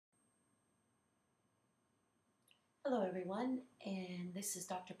Hello everyone, and this is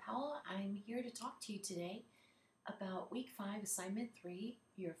Dr. Powell. I'm here to talk to you today about Week 5, Assignment 3,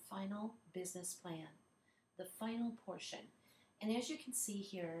 your final business plan, the final portion. And as you can see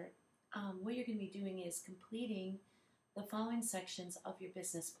here, what you're going to be doing is completing the following sections of your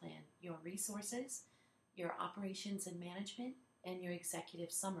business plan: your resources, your operations and management, and your executive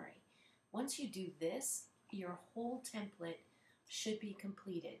summary. Once you do this, your whole template should be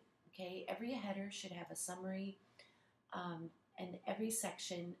completed. Okay, every header should have a summary, and every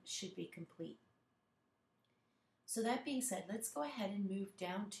section should be complete. So that being said, let's go ahead and move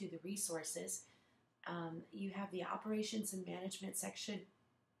down to the resources. You have the operations and management section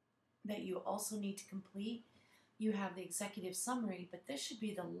that you also need to complete. You have the executive summary, but this should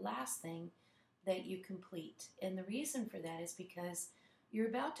be the last thing that you complete. And the reason for that is because you're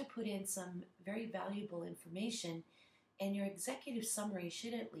about to put in some very valuable information, and your executive summary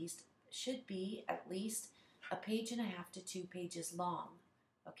should be at least 1.5 to 2 pages long.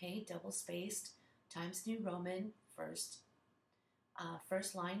 Okay, double spaced, Times New Roman, first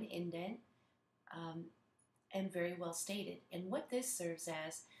line indent, and very well stated. And what this serves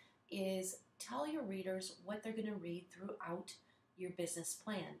as is tell your readers what they're going to read throughout your business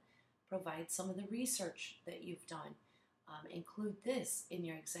plan. Provide some of the research that you've done. Include this in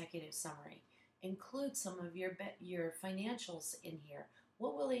your executive summary. Include some of your financials in here.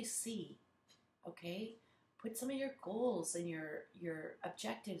 What will they see? Okay, put some of your goals and your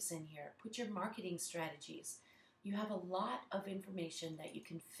objectives in here. Put your marketing strategies. You have a lot of information that you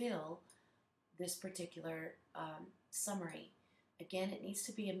can fill this particular summary. Again, it needs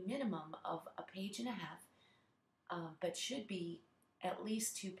to be a minimum of 1.5 pages, but should be at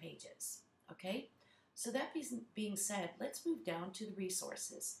least 2 pages. Okay, so that being said, let's move down to the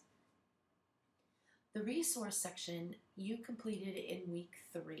resources. The resource section you completed in week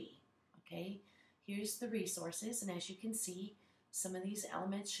 3. Okay, here's the resources, and as you can see, some of these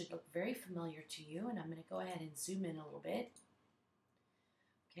elements should look very familiar to you, and I'm going to go ahead and zoom in a little bit.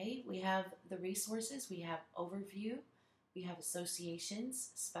 Okay, we have the resources, we have overview, we have associations,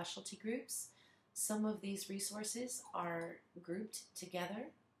 specialty groups. Some of these resources are grouped together.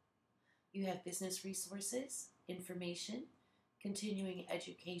 You have business resources, information, continuing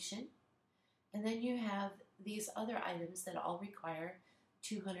education, and then you have these other items that all require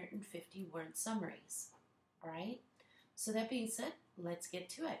 250 word summaries. All right, so that being said, let's get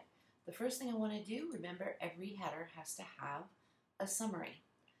to it. The first thing I want to do, remember, every header has to have a summary.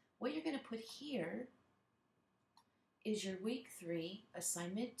 What you're going to put here is your week 3,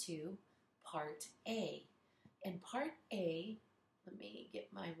 assignment 2, part A. And part A, let me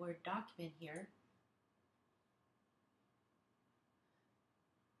get my Word document here.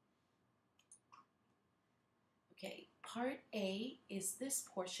 Okay, part A is this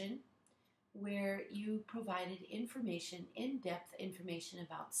portion where you provided information, in-depth information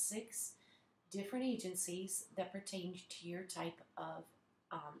about 6 different agencies that pertain to your type of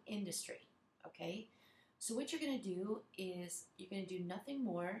industry. Okay, so what you're going to do is you're going to do nothing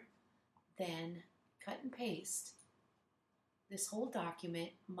more than cut and paste this whole document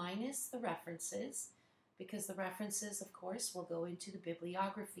minus the references, because the references, of course, will go into the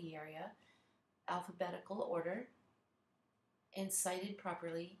bibliography area, alphabetical order, and cited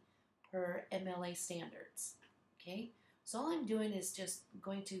properly per MLA standards. Okay, so all I'm doing is just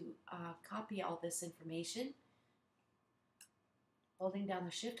going to copy all this information. Holding down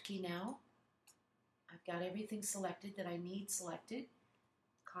the Shift key now, I've got everything selected that I need selected.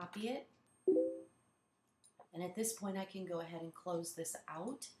 Copy it. And at this point, I can go ahead and close this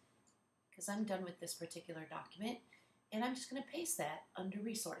out because I'm done with this particular document. And I'm just going to paste that under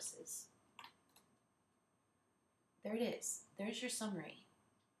Resources. There it is. There's your summary.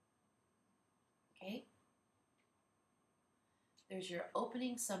 Okay? There's your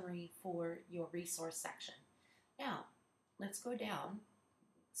opening summary for your resource section. Now, let's go down.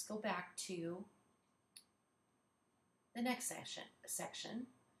 Let's go back to the next section,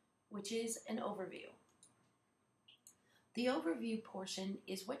 which is an overview. The overview portion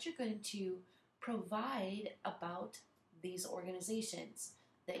is what you're going to provide about these organizations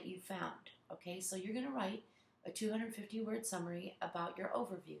that you found. Okay, so you're going to write a 250 word summary about your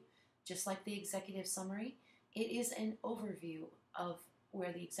overview. Just like the executive summary, it is an overview of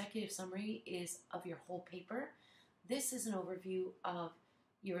where the executive summary is of your whole paper. This is an overview of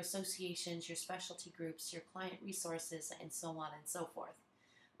your associations, your specialty groups, your client resources, and so on and so forth.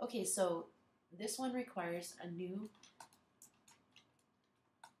 Okay, so this one requires a new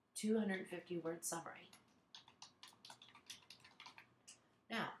 250 word summary.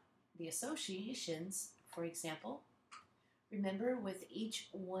 Now, the associations, for example, remember with each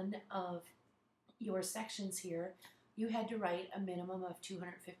one of your sections here, you had to write a minimum of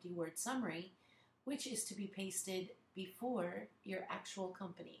 250-word summary, which is to be pasted before your actual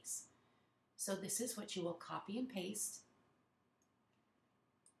companies. So this is what you will copy and paste.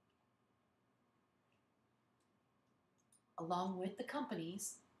 Along with the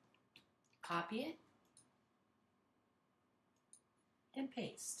companies, copy it and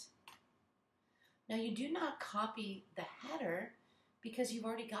paste. Now you do not copy the header because you've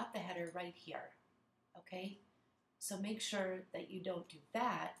already got the header right here, okay? So make sure that you don't do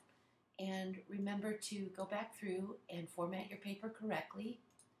that, and remember to go back through and format your paper correctly.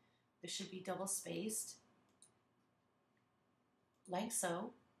 This should be double spaced, like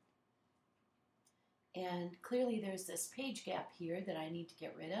so. And clearly there's this page gap here that I need to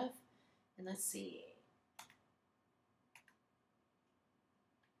get rid of. And let's see.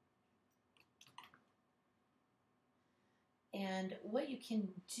 And what you can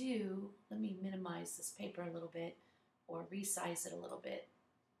do, let me minimize this paper a little bit or resize it a little bit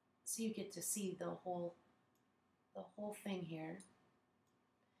so you get to see the whole thing here.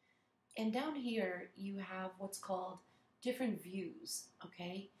 And down here you have what's called different views,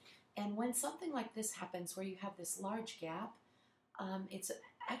 okay? And when something like this happens where you have this large gap, it's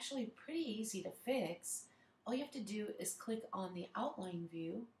actually pretty easy to fix. All you have to do is click on the outline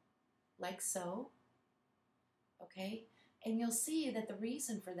view, like so, okay? And you'll see that the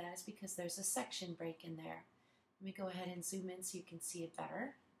reason for that is because there's a section break in there. Let me go ahead and zoom in so you can see it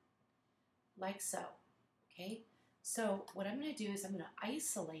better, like so, okay? So what I'm going to do is I'm going to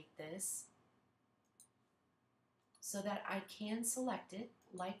isolate this so that I can select it,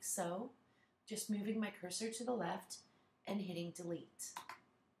 like so, just moving my cursor to the left and hitting delete.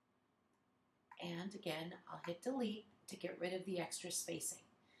 And again, I'll hit delete to get rid of the extra spacing.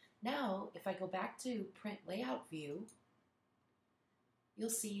 Now, if I go back to print layout view, you'll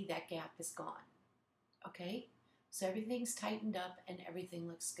see that gap is gone, okay? So everything's tightened up and everything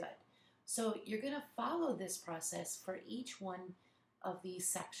looks good. So you're going to follow this process for each one of these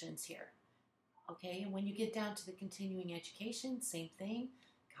sections here, okay? And when you get down to the continuing education, same thing.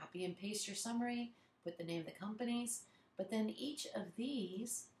 Copy and paste your summary, put the name of the companies, but then each of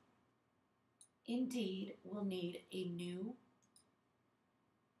these indeed will need a new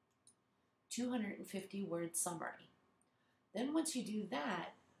 250-word summary. Then once you do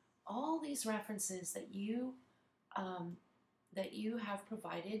that, all these references that you have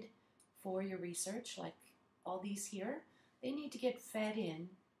provided for your research, like all these here, they need to get fed in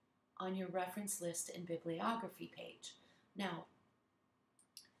on your reference list and bibliography page. Now,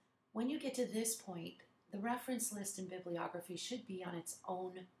 when you get to this point, the reference list and bibliography should be on its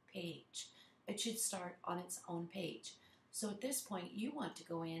own page. It should start on its own page. So at this point, you want to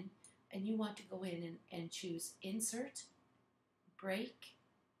go in and choose Insert, Break,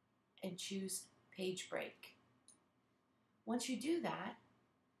 and choose Page Break. Once you do that,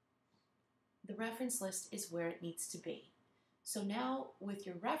 the reference list is where it needs to be. So now with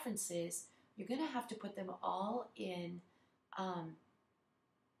your references, you're going to have to put them all in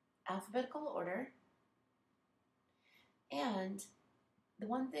alphabetical order. And the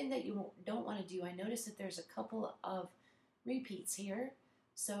one thing that you don't want to do, I noticed that there's a couple of repeats here.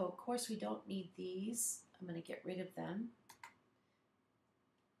 So of course we don't need these. I'm going to get rid of them.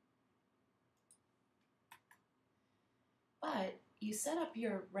 But you set up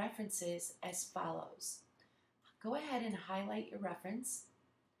your references as follows. Go ahead and highlight your reference,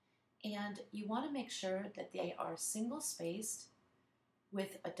 and you want to make sure that they are single-spaced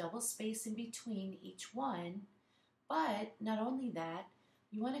with a double space in between each one. But not only that,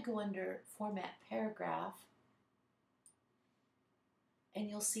 you want to go under Format Paragraph, and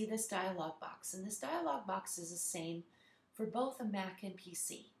you'll see this dialog box. And this dialog box is the same for both a Mac and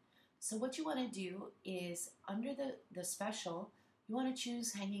PC. So what you want to do is, under the special, you want to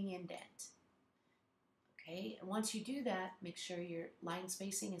choose Hanging Indent. Okay, and once you do that, make sure your line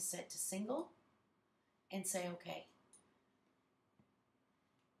spacing is set to single, and say OK.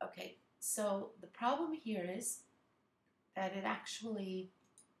 Okay, so the problem here is that it actually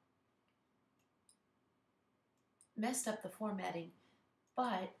messed up the formatting,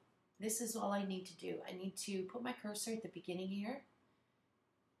 but this is all I need to do. I need to put my cursor at the beginning here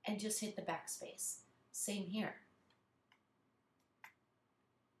and just hit the backspace. Same here.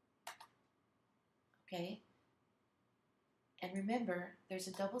 Okay? And remember, there's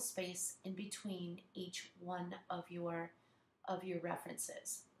a double space in between each one of your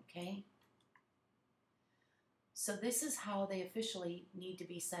references. Okay? So this is how they officially need to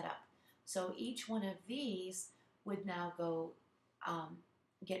be set up. So each one of these would now go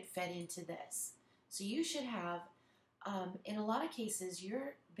get fed into this. So you should have, in a lot of cases,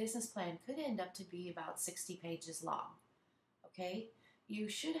 your business plan could end up to be about 60 pages long. Okay? You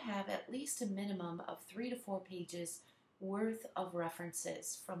should have at least a minimum of 3 to 4 pages worth of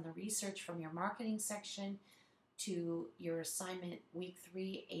references from the research from your marketing section to your assignment week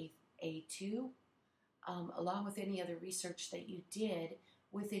 3 A2, along with any other research that you did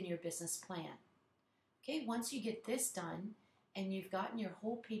within your business plan. Okay, once you get this done and you've gotten your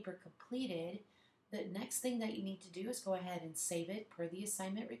whole paper completed, the next thing that you need to do is go ahead and save it per the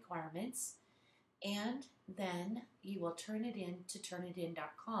assignment requirements, and then you will turn it in to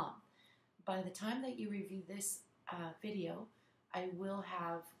turnitin.com. By the time that you review this video, I will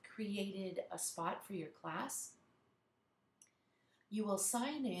have created a spot for your class. You will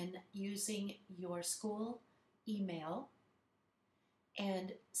sign in using your school email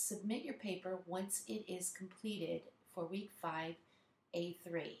and submit your paper once it is completed for week 5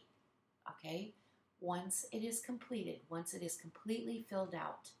 A3. Okay? Once it is completed, once it is completely filled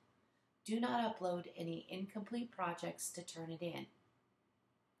out, do not upload any incomplete projects to Turnitin.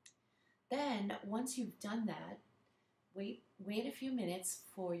 Then, once you've done that, wait a few minutes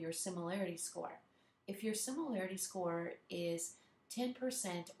for your similarity score. If your similarity score is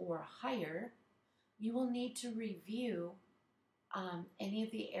 10% or higher, you will need to review any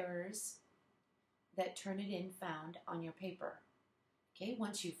of the errors that Turnitin found on your paper. Okay,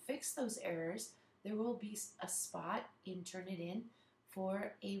 once you fix those errors, there will be a spot in Turnitin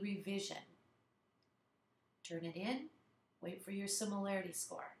for a revision. Turn it in, wait for your similarity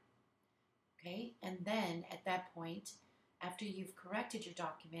score. Okay, and then at that point, after you've corrected your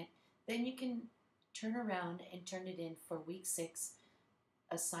document, then you can turn around and turn it in for week 6,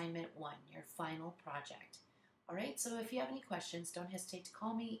 assignment 1, your final project. All right, so if you have any questions, don't hesitate to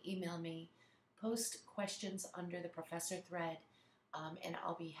call me, email me, post questions under the professor thread, and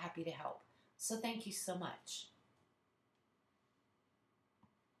I'll be happy to help. So thank you so much.